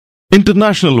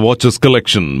International watches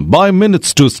collection by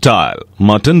Minutes to Style,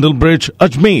 Martindale Bridge,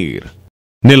 Ajmer.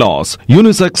 Nilos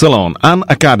Unisex Salon and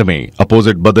Academy,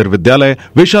 opposite Badr Vidyalay,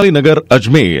 Vaishali Nagar,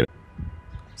 Ajmer.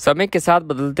 समय के साथ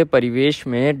बदलते परिवेश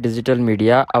में digital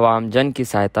media आवाम जन की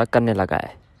सहायता करने लगा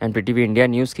है। एमटीटीवी इंडिया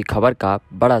न्यूज़ की खबर का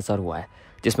बड़ा असर हुआ है,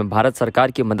 जिसमें भारत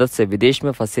सरकार की मदद से विदेश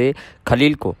में फंसे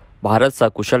खलील को भारत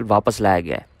सकुशल वापस लाया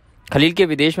गया है। खलील के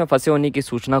विदेश में फंसे होने की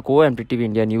सूचना को एमटीटीवी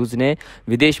इंडिया न्यूज़ ने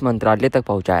विदेश मंत्रालय तक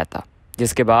पहुंचाया था,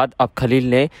 जिसके बाद अब खलील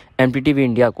ने एमटीटीवी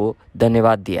इंडिया को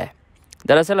धन्यवाद दिया है।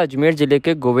 दरअसल अजमेर जिले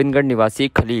के गोविंदगढ़ निवासी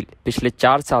खलील पिछले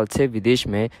 4 साल से विदेश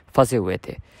में फंसे हुए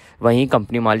थे। वहीं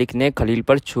कंपनी मालिक ने खलील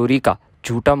पर चोरी का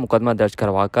झूठा मुकदमा दर्ज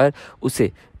करवाकर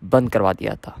उसे बंद करवा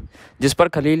दिया था, जिस पर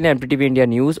खलील ने एमटीटीवी इंडिया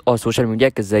न्यूज़ और सोशल मीडिया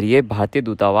के जरिए भारतीय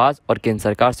दूतावास और केंद्र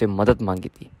सरकार से मदद मांगी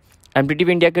थी।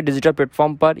 एमटीटीवी इंडिया के डिजिटल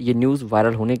प्लेटफॉर्म पर यह न्यूज़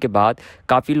वायरल होने के बाद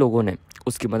काफ़ी लोगों ने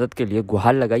उसकी मदद के लिए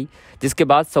गुहार लगाई, जिसके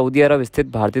बाद सऊदी अरब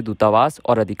स्थित भारतीय दूतावास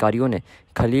और अधिकारियों ने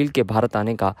खलील के भारत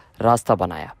आने का रास्ता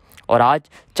बनाया और आज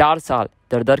 4 साल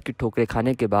दर की ठोकरें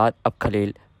खाने के बाद अब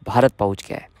खलील भारत पहुंच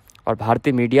गया है और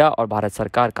भारतीय मीडिया और भारत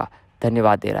सरकार का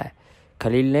धन्यवाद दे रहा है।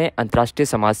 खलील ने अंतर्राष्ट्रीय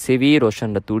समाज सेवी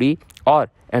रोशन रतूड़ी और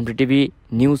एमटीटीवी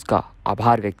न्यूज़ का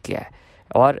आभार व्यक्त किया है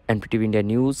और एमटीटीवी इंडिया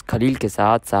न्यूज़ खलील के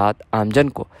साथ साथ आमजन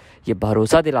को ये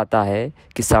भरोसा दिलाता है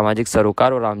कि सामाजिक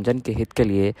सरोकार और आमजन के हित के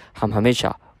लिए हम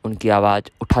हमेशा उनकी आवाज़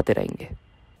उठाते रहेंगे।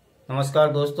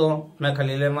 नमस्कार दोस्तों, मैं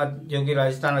खलील अहमद जो कि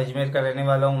राजस्थान अजमेर का रहने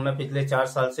वाला हूं। मैं पिछले 4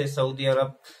 साल से सऊदी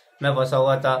अरब में फंसा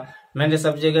हुआ था। मैंने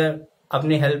सब जगह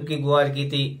अपनी हेल्प की गुहार की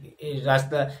थी।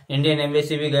 रास्ता इंडियन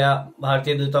एम्बेसी भी गया,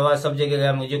 भारतीय दूतावास, सब जगह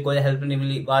गया, मुझे कोई हेल्प नहीं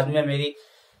मिली। बाद में मेरी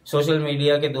सोशल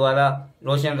मीडिया के द्वारा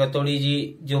रोशन रतूड़ी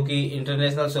जी जो कि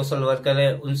इंटरनेशनल सोशल वर्कर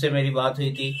है, उनसे मेरी बात हुई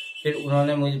थी। फिर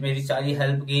उन्होंने मुझे मेरी सारी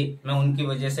हेल्प की। मैं उनकी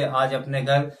वजह से आज अपने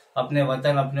घर, अपने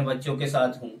वतन, अपने बच्चों के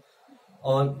साथ हूँ।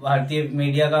 और भारतीय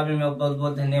मीडिया का भी मैं बहुत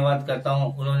बहुत धन्यवाद करता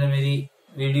हूँ। उन्होंने मेरी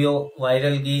वीडियो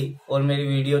वायरल की और मेरी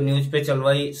वीडियो न्यूज पे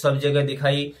चलवाई, सब जगह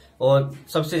दिखाई। और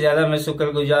सबसे ज्यादा मैं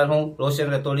शुक्रगुजार हूँ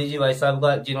रोशन रतूड़ी जी भाई साहब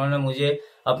का, जिन्होंने मुझे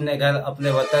अपने घर,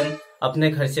 अपने वतन, अपने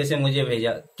खर्चे से मुझे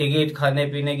भेजा। टिकट, खाने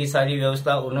पीने की सारी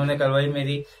व्यवस्था उन्होंने करवाई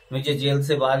मेरी। मुझे जेल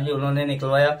से बाहर भी उन्होंने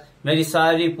निकलवाया। मेरी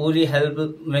सारी पूरी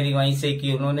हेल्प मेरी वहीं से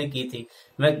की, उन्होंने की थी।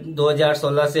 मैं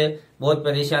 2016 से बहुत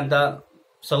परेशान था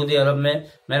सऊदी अरब में।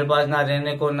 मेरे पास ना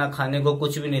रहने को, ना खाने को,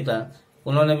 कुछ भी नहीं था।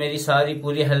 उन्होंने मेरी सारी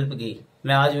पूरी हेल्प की।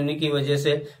 मैं आज उन्हीं की वजह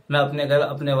से मैं अपने घर,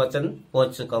 अपने वतन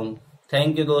पहुंच चुका हूँ।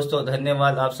 थैंक यू दोस्तों,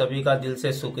 धन्यवाद, आप सभी का दिल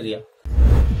से शुक्रिया।